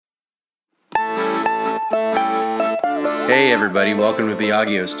Hey everybody, welcome to the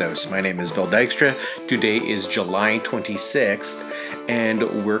Agios Dose. My name is Bill Dykstra. Today is July 26th,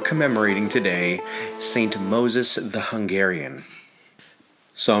 and we're commemorating today Saint Moses the Hungarian.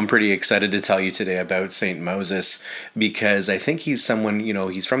 So I'm pretty excited to tell you today about Saint Moses because I think he's someone,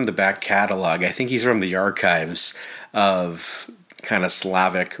 he's from the back catalog. I think he's from the archives of kind of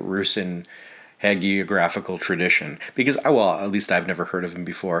Slavic, Rusin, hagiographical tradition, because, well, at least I've never heard of him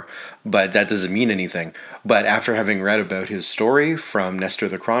before, but that doesn't mean anything. But after having read about his story from Nestor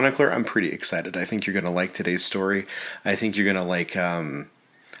the Chronicler, I'm pretty excited. I think you're going to like today's story. I think you're going to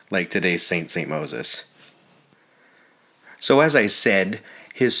like today's Saint Moses. So as I said,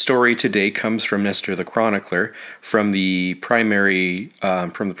 his story today comes from Nestor the Chronicler, from the primary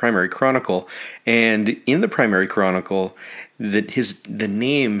chronicle, and in the primary chronicle,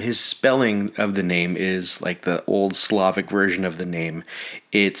 his spelling of the name is like the old Slavic version of the name.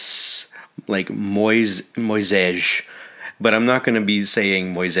 It's like Moisej, but I'm not going to be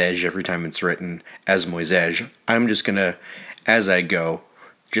saying Moisej every time it's written as Moisej. I'm just going to, as I go,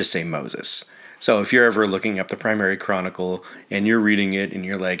 just say Moses. So if you're ever looking up the primary chronicle and you're reading it and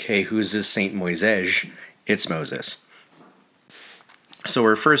you're like, hey, who's this Saint Moisej? It's Moses. So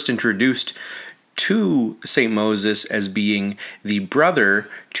we're first introduced to Saint Moses as being the brother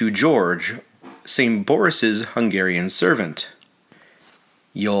to George, Saint Boris's Hungarian servant.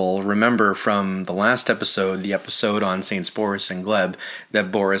 You'll remember from the last episode, the episode on Saints Boris and Gleb,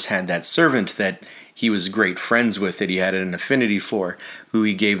 that Boris had that servant that he was great friends with, that he had an affinity for, who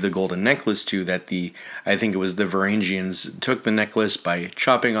he gave the golden necklace to, that I think it was the Varangians took the necklace by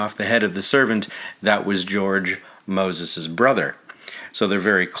chopping off the head of the servant. That was George, Moses' brother. So they're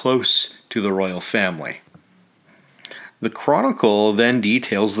very close to the royal family. The chronicle then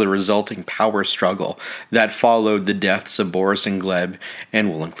details the resulting power struggle that followed the deaths of Boris and Gleb, and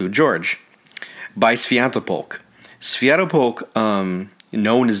will include George, by Sviatopolk. Sviatopolk,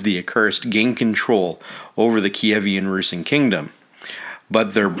 known as the Accursed, gained control over the Kievan Rusin kingdom.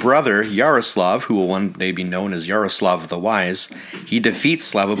 But their brother, Yaroslav, who will one day be known as Yaroslav the Wise, he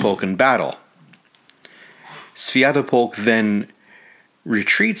defeats Slavopolk in battle. Sviatopolk then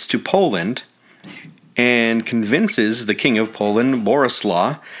retreats to Poland and convinces the king of Poland,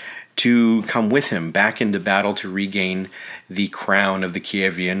 Borislaw, to come with him back into battle to regain the crown of the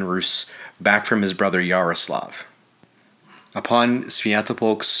Kievan Rus back from his brother Yaroslav. Upon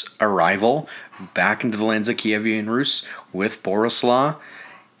Sviatopolk's arrival back into the lands of Kievan Rus with Borislaw,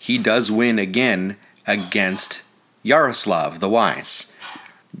 he does win again against Yaroslav the Wise,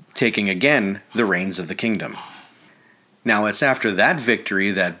 taking again the reins of the kingdom. Now, it's after that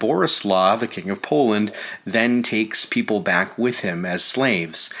victory that Borislaw, the king of Poland, then takes people back with him as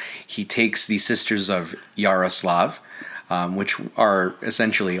slaves. He takes the sisters of Yaroslav, which are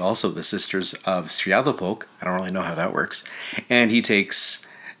essentially also the sisters of Sviatopolk. I don't really know how that works. And he takes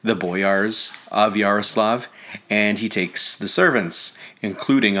the boyars of Yaroslav, and he takes the servants,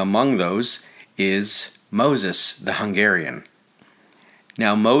 including among those is Moses the Hungarian.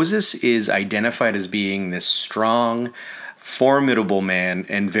 Now, Moses is identified as being this strong, formidable man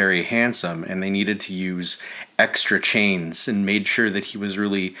and very handsome, and they needed to use extra chains and made sure that he was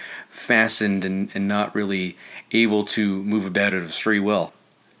really fastened and not really able to move about of his free will.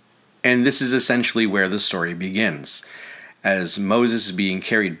 And this is essentially where the story begins, as Moses is being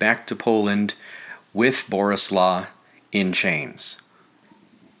carried back to Poland with Borislaw in chains.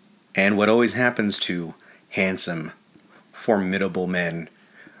 And what always happens to handsome, formidable men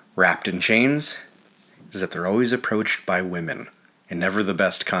wrapped in chains is that they're always approached by women, and never the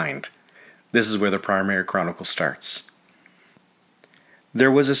best kind. This is where the primary chronicle starts. There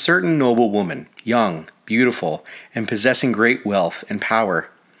was a certain noble woman, young, beautiful, and possessing great wealth and power.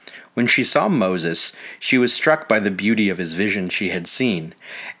 When she saw Moses, she was struck by the beauty of his vision she had seen,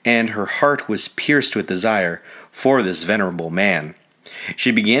 and her heart was pierced with desire for this venerable man.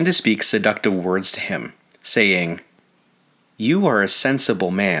 She began to speak seductive words to him, saying, "You are a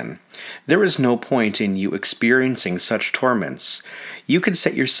sensible man. There is no point in you experiencing such torments. You could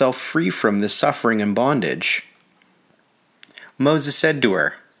set yourself free from this suffering and bondage." Moses said to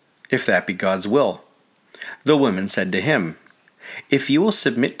her, "If that be God's will." The woman said to him, "If you will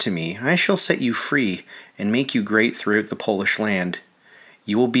submit to me, I shall set you free and make you great throughout the Polish land.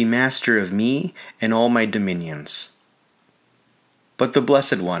 You will be master of me and all my dominions." But the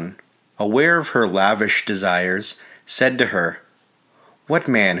Blessed One, aware of her lavish desires, said to her, "What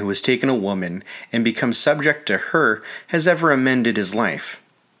man who has taken a woman and become subject to her has ever amended his life?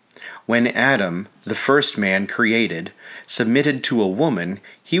 When Adam, the first man created, submitted to a woman,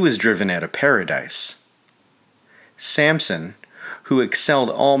 he was driven out of paradise. Samson, who excelled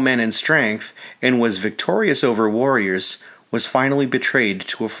all men in strength and was victorious over warriors, was finally betrayed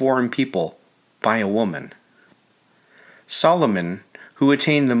to a foreign people by a woman. Solomon, who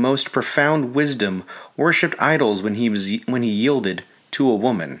attained the most profound wisdom, worshipped idols when he yielded to a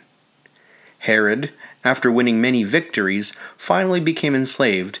woman. Herod, after winning many victories, finally became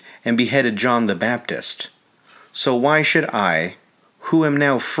enslaved and beheaded John the Baptist. So why should I, who am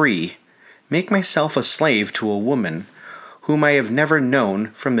now free, make myself a slave to a woman whom I have never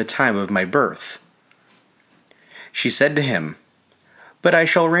known from the time of my birth?" She said to him, "But I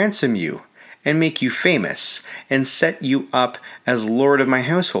shall ransom you, and make you famous, and set you up as lord of my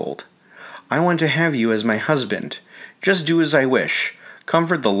household. I want to have you as my husband. Just do as I wish.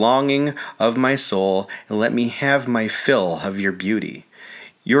 Comfort the longing of my soul, and let me have my fill of your beauty.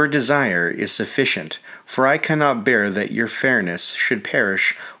 Your desire is sufficient, for I cannot bear that your fairness should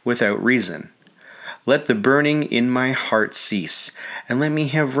perish without reason. Let the burning in my heart cease, and let me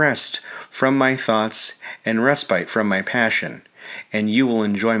have rest from my thoughts and respite from my passion, and you will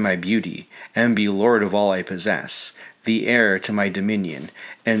enjoy my beauty, and be lord of all I possess, the heir to my dominion,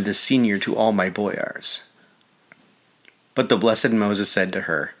 and the senior to all my boyars." But the blessed Moses said to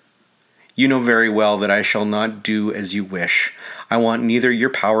her, "You know very well that I shall not do as you wish. I want neither your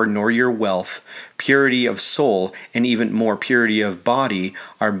power nor your wealth. Purity of soul and even more purity of body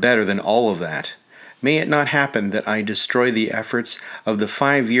are better than all of that. May it not happen that I destroy the efforts of the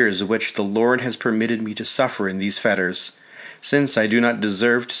 5 years which the Lord has permitted me to suffer in these fetters. Since I do not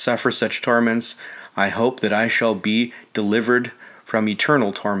deserve to suffer such torments, I hope that I shall be delivered from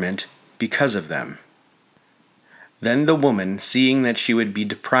eternal torment because of them." Then the woman, seeing that she would be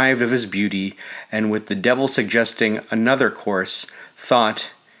deprived of his beauty, and with the devil suggesting another course, thought,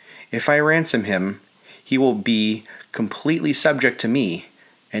 "If I ransom him, he will be completely subject to me,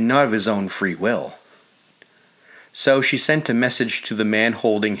 and not of his own free will." So she sent a message to the man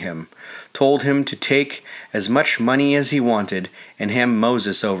holding him, told him to take as much money as he wanted, and hand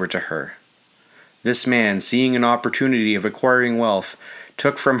Moses over to her. This man, seeing an opportunity of acquiring wealth,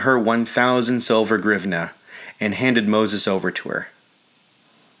 took from her 1,000 silver grivna, and handed Moses over to her.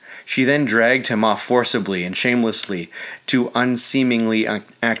 She then dragged him off forcibly and shamelessly to unseemly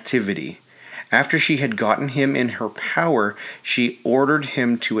activity. After she had gotten him in her power, she ordered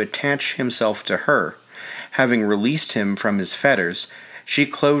him to attach himself to her. Having released him from his fetters, she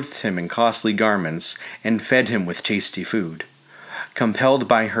clothed him in costly garments and fed him with tasty food. Compelled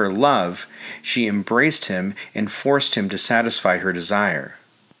by her love, she embraced him and forced him to satisfy her desire.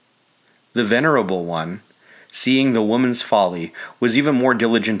 The Venerable One, seeing the woman's folly, was even more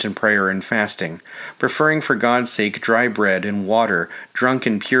diligent in prayer and fasting, preferring for God's sake dry bread and water drunk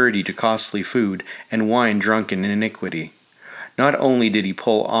in purity to costly food, and wine drunk in iniquity. Not only did he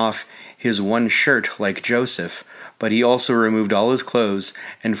pull off his one shirt like Joseph, but he also removed all his clothes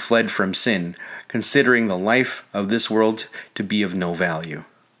and fled from sin, considering the life of this world to be of no value.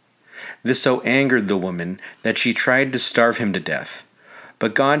 This so angered the woman that she tried to starve him to death.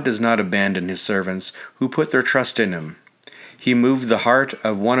 But God does not abandon his servants who put their trust in him. He moved the heart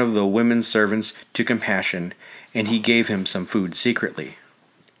of one of the women's servants to compassion, and he gave him some food secretly.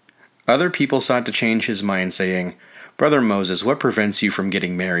 Other people sought to change his mind, saying, "Brother Moses, what prevents you from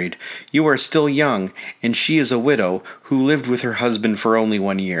getting married? You are still young, and she is a widow who lived with her husband for only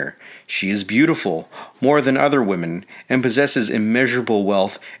 1 year. She is beautiful, more than other women, and possesses immeasurable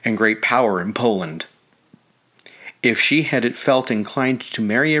wealth and great power in Poland. If she had felt inclined to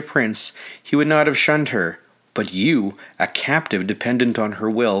marry a prince, he would not have shunned her. But you, a captive dependent on her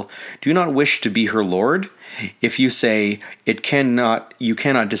will, do not wish to be her lord? If you say, you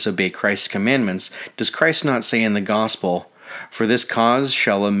cannot disobey Christ's commandments, does Christ not say in the gospel, 'For this cause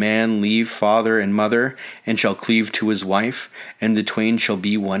shall a man leave father and mother, and shall cleave to his wife, and the twain shall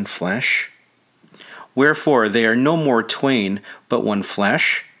be one flesh'? Wherefore they are no more twain, but one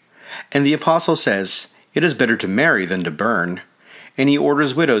flesh? And the apostle says, 'It is better to marry than to burn,' and he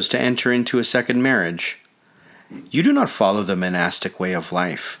orders widows to enter into a second marriage. You do not follow the monastic way of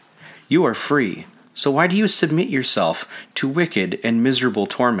life. You are free, so why do you submit yourself to wicked and miserable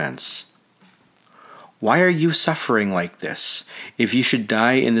torments? Why are you suffering like this? If you should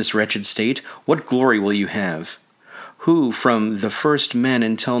die in this wretched state, what glory will you have? Who, from the first men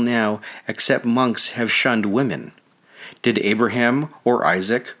until now, except monks, have shunned women? Did Abraham or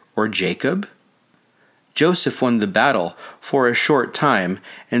Isaac or Jacob? Joseph won the battle for a short time,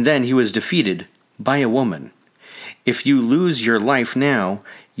 and then he was defeated by a woman. If you lose your life now,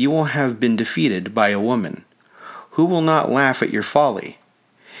 you will have been defeated by a woman. Who will not laugh at your folly?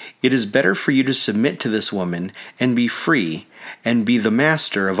 It is better for you to submit to this woman and be free and be the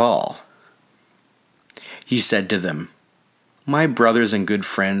master of all." He said to them, My brothers and good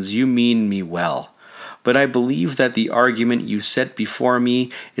friends, you mean me well, but I believe that the argument you set before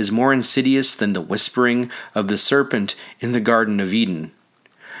me is more insidious than the whispering of the serpent in the Garden of Eden.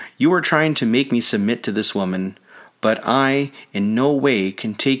 You are trying to make me submit to this woman, but I in no way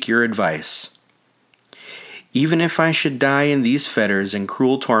can take your advice. Even if I should die in these fetters and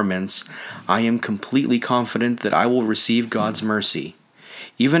cruel torments, I am completely confident that I will receive God's mercy.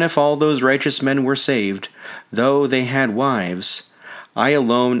 Even if all those righteous men were saved, though they had wives, I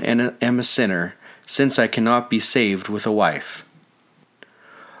alone am a sinner, since I cannot be saved with a wife.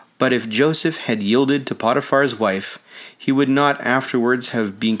 But if Joseph had yielded to Potiphar's wife, he would not afterwards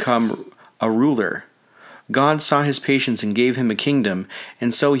have become a ruler. God saw his patience and gave him a kingdom,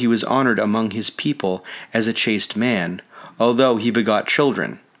 and so he was honored among his people as a chaste man, although he begot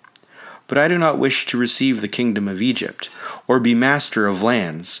children. But I do not wish to receive the kingdom of Egypt, or be master of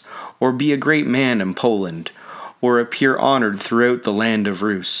lands, or be a great man in Poland, or appear honored throughout the land of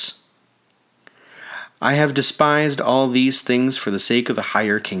Rus. I have despised all these things for the sake of the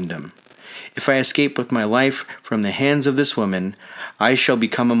higher kingdom. If I escape with my life from the hands of this woman, I shall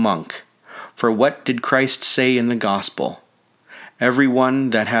become a monk. For what did Christ say in the gospel? Every one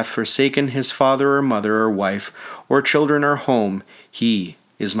that hath forsaken his father or mother or wife or children or home, he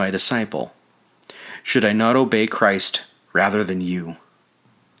is my disciple. Should I not obey Christ rather than you?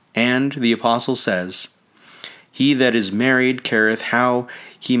 And the apostle says, He that is married careth how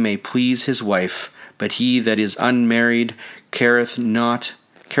he may please his wife, but he that is unmarried careth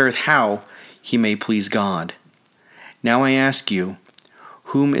how he may please God. Now I ask you,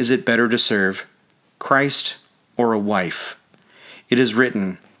 whom is it better to serve, Christ or a wife? It is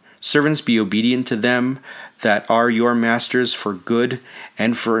written, Servants, be obedient to them that are your masters for good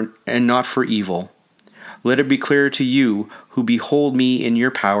and not for evil. Let it be clear to you who behold me in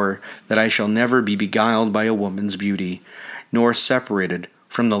your power that I shall never be beguiled by a woman's beauty, nor separated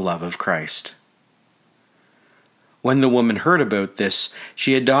from the love of Christ. When the woman heard about this,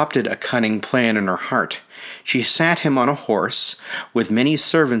 she adopted a cunning plan in her heart. She sat him on a horse with many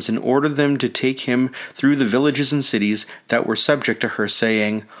servants and ordered them to take him through the villages and cities that were subject to her,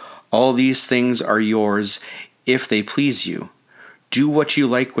 saying, All these things are yours, if they please you. Do what you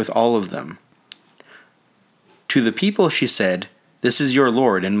like with all of them. To the people she said, This is your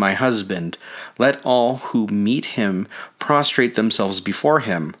Lord and my husband. Let all who meet him prostrate themselves before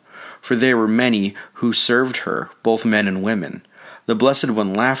him. For there were many who served her, both men and women. The Blessed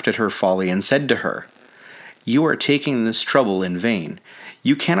One laughed at her folly and said to her, You are taking this trouble in vain.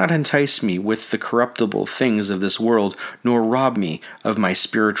 You cannot entice me with the corruptible things of this world, nor rob me of my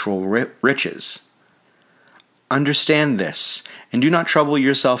spiritual riches. Understand this, and do not trouble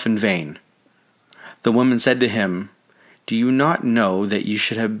yourself in vain. The woman said to him, Do you not know that you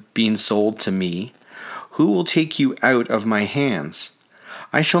should have been sold to me? Who will take you out of my hands?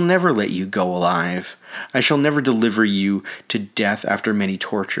 I shall never let you go alive. I shall never deliver you to death after many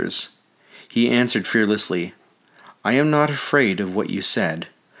tortures. He answered fearlessly, I am not afraid of what you said,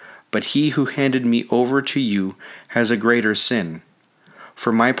 but he who handed me over to you has a greater sin.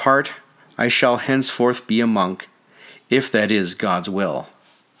 For my part, I shall henceforth be a monk, if that is God's will.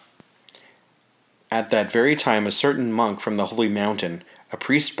 At that very time a certain monk from the holy mountain, a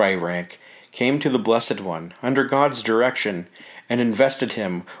priest by rank, came to the Blessed One, under God's direction, and invested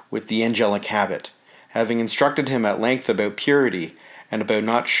him with the angelic habit, having instructed him at length about purity, and about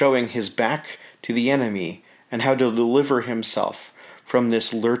not showing his back to the enemy, and how to deliver himself from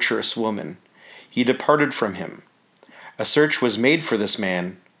this lecherous woman. He departed from him. A search was made for this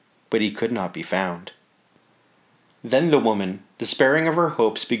man, but he could not be found. Then the woman, despairing of her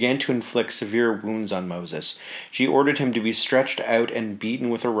hopes, began to inflict severe wounds on Moses. She ordered him to be stretched out and beaten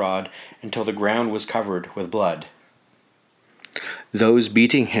with a rod until the ground was covered with blood. Those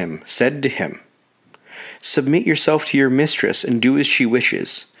beating him said to him, Submit yourself to your mistress and do as she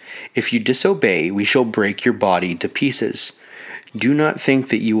wishes. If you disobey, we shall break your body to pieces. Do not think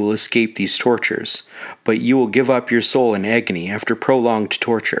that you will escape these tortures, but you will give up your soul in agony after prolonged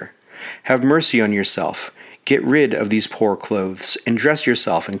torture. Have mercy on yourself. Get rid of these poor clothes and dress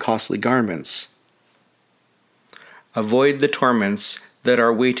yourself in costly garments. Avoid the torments that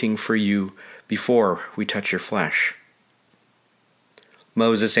are waiting for you before we touch your flesh.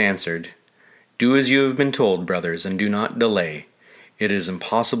 Moses answered, Do as you have been told, brothers, and do not delay. It is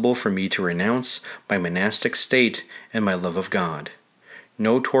impossible for me to renounce my monastic state and my love of God.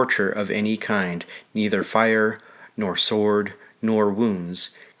 No torture of any kind, neither fire, nor sword, nor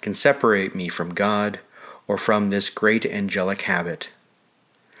wounds, can separate me from God or from this great angelic habit.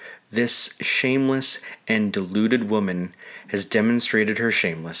 This shameless and deluded woman has demonstrated her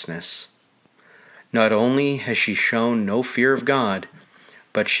shamelessness. Not only has she shown no fear of God,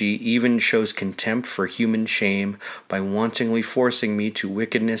 but she even shows contempt for human shame by wantonly forcing me to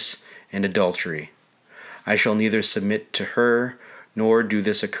wickedness and adultery. I shall neither submit to her nor do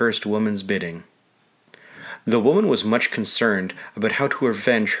this accursed woman's bidding." The woman was much concerned about how to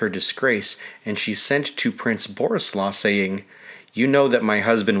avenge her disgrace, and she sent to Prince Borislaw, saying, "You know that my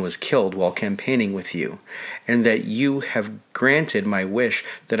husband was killed while campaigning with you, and that you have granted my wish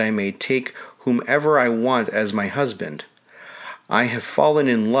that I may take whomever I want as my husband. I have fallen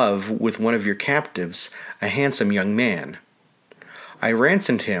in love with one of your captives, a handsome young man. I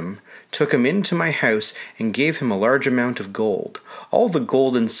ransomed him, took him into my house, and gave him a large amount of gold. All the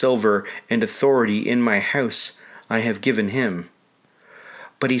gold and silver and authority in my house I have given him.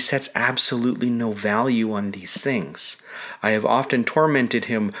 But he sets absolutely no value on these things. I have often tormented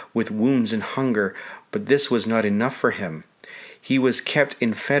him with wounds and hunger, but this was not enough for him. He was kept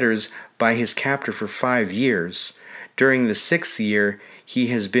in fetters by his captor for 5 years. During the 6th year he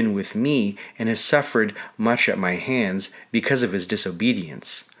has been with me and has suffered much at my hands because of his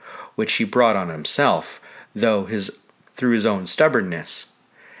disobedience, which he brought on himself, through his own stubbornness.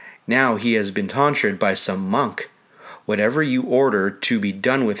 Now he has been tonsured by some monk. Whatever you order to be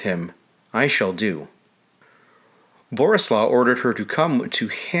done with him, I shall do." Borislaw ordered her to come to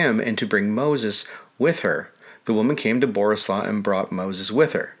him and to bring Moses with her. The woman came to Borislaw and brought Moses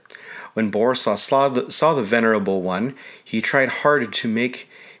with her. When Borislaw saw the venerable one, he tried hard to make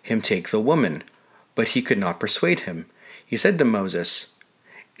him take the woman, but he could not persuade him. He said to Moses,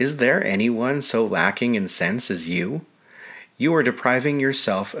 "Is there anyone so lacking in sense as you? You are depriving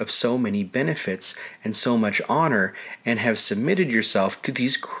yourself of so many benefits and so much honor, and have submitted yourself to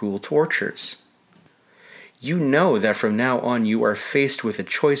these cruel tortures. You know that from now on you are faced with a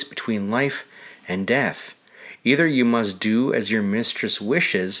choice between life and death. Either you must do as your mistress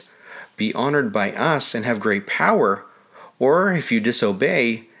wishes, be honored by us, and have great power, or if you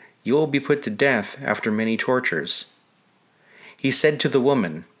disobey, you will be put to death after many tortures." He said to the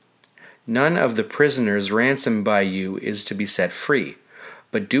woman, "None of the prisoners ransomed by you is to be set free,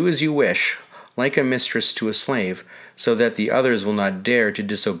 but do as you wish, like a mistress to a slave, so that the others will not dare to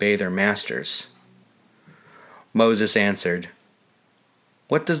disobey their masters." Moses answered,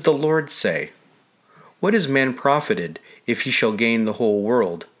 "What does the Lord say? What is man profited if he shall gain the whole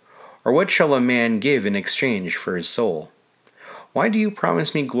world? Or what shall a man give in exchange for his soul? Why do you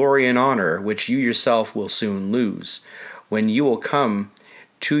promise me glory and honor, which you yourself will soon lose, when you will come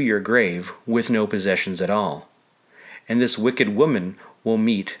to your grave with no possessions at all? And this wicked woman will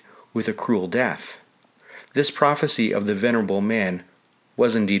meet with a cruel death." This prophecy of the venerable man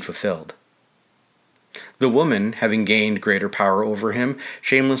was indeed fulfilled. The woman, having gained greater power over him,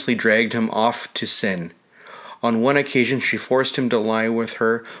 shamelessly dragged him off to sin. On one occasion she forced him to lie with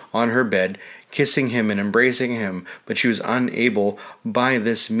her on her bed, kissing him and embracing him, but she was unable by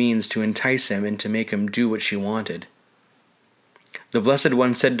this means to entice him and to make him do what she wanted. The Blessed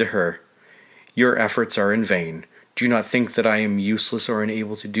One said to her, "Your efforts are in vain. Do not think that I am useless or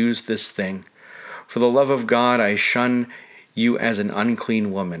unable to do this thing. For the love of God I shun you as an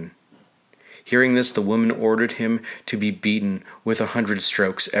unclean woman." Hearing this, the woman ordered him to be beaten with 100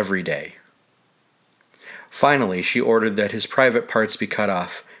 strokes every day. Finally, she ordered that his private parts be cut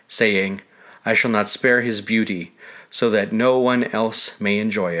off, saying, "I shall not spare his beauty, so that no one else may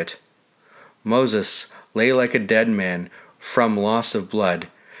enjoy it." Moses lay like a dead man from loss of blood,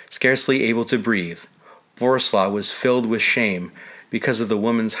 scarcely able to breathe. Borislaw was filled with shame because of the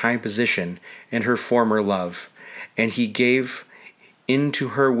woman's high position and her former love, and he gave in to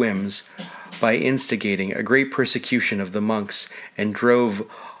her whims by instigating a great persecution of the monks, and drove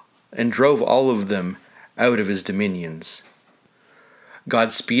all of them out of his dominions.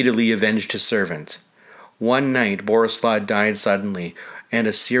 God speedily avenged his servant. One night Borislaw died suddenly, and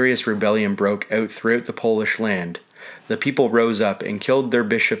a serious rebellion broke out throughout the Polish land. The people rose up and killed their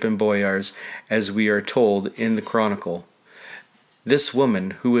bishop and boyars, as we are told in the Chronicle. This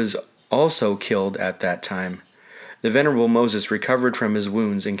woman, who was also killed at that time. The venerable Moses recovered from his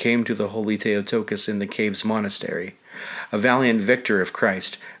wounds and came to the holy Theotokos in the caves monastery, a valiant victor of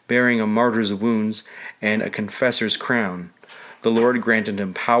Christ, bearing a martyr's wounds and a confessor's crown. The Lord granted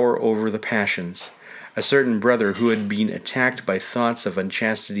him power over the passions. A certain brother who had been attacked by thoughts of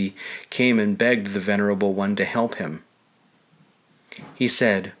unchastity came and begged the venerable one to help him. He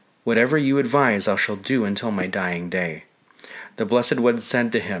said, "Whatever you advise I shall do until my dying day." The Blessed One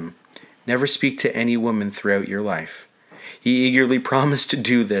said to him, "Never speak to any woman throughout your life." He eagerly promised to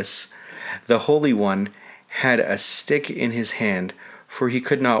do this. The Holy One had a stick in his hand, for he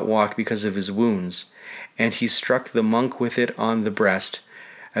could not walk because of his wounds, and he struck the monk with it on the breast.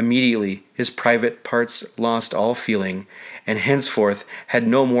 Immediately his private parts lost all feeling, and henceforth had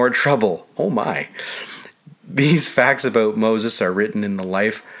no more trouble. Oh my! These facts about Moses are written in the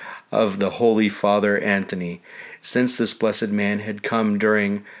life of the Holy Father Anthony, since this blessed man had come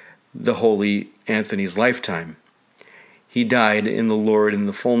during the Holy Anthony's lifetime. He died in the Lord in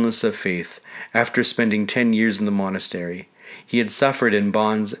the fullness of faith, after spending 10 years in the monastery. He had suffered in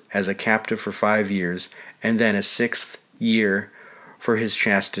bonds as a captive for 5 years, and then a 6th year for his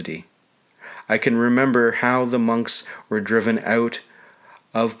chastity. I can remember how the monks were driven out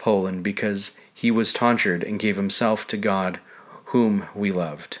of Poland because he was tonsured and gave himself to God, whom we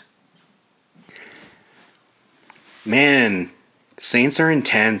loved. Man, saints are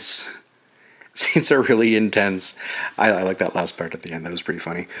intense. Saints are really intense. I like that last part at the end. That was pretty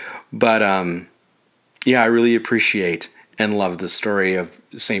funny. But yeah, I really appreciate and love the story of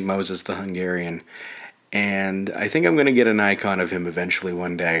Saint Moses the Hungarian. And I think I'm going to get an icon of him eventually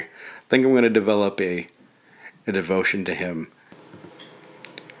one day. I think I'm going to develop a devotion to him.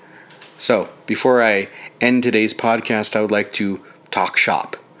 So, before I end today's podcast, I would like to talk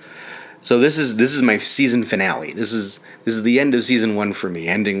shop. So this is my season finale. This is the end of season 1 for me,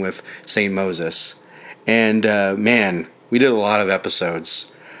 ending with Saint Moses. And man, we did a lot of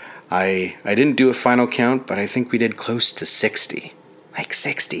episodes. I didn't do a final count, but I think we did close to 60. Like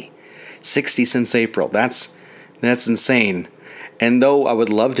 60 since April. That's insane. And though I would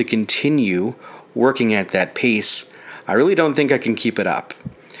love to continue working at that pace, I really don't think I can keep it up.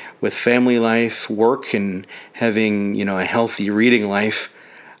 With family life, work, and having, a healthy reading life,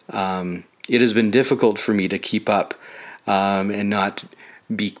 it has been difficult for me to keep up and not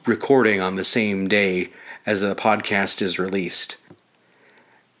be recording on the same day as the podcast is released.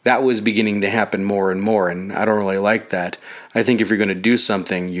 That was beginning to happen more and more, and I don't really like that. I think if you're going to do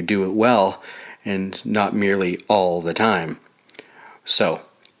something, you do it well, and not merely all the time. So,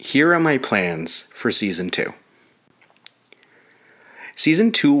 here are my plans for Season 2.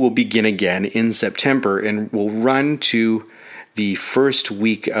 Season 2 will begin again in September and will run to the first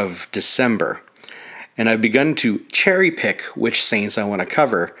week of December. And I've begun to cherry pick which saints I want to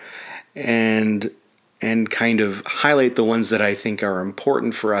cover and kind of highlight the ones that I think are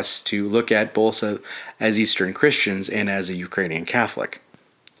important for us to look at both as Eastern Christians and as a Ukrainian Catholic.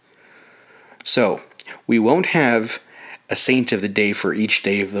 So, we won't have a saint of the day for each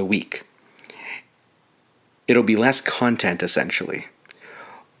day of the week. It'll be less content, essentially.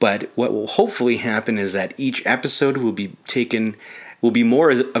 But what will hopefully happen is that each episode will be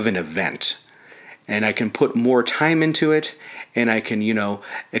more of an event. And I can put more time into it, and I can,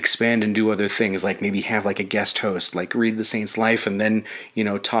 expand and do other things, like maybe have like a guest host, like read the saint's life and then,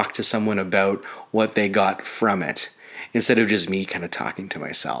 talk to someone about what they got from it, instead of just me kind of talking to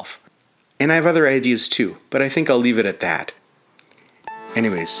myself. And I have other ideas too, but I think I'll leave it at that.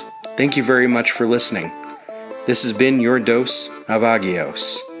 Anyways, thank you very much for listening. This has been your dose of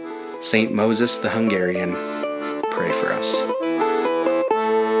Agios. Saint Moses the Hungarian, pray for us.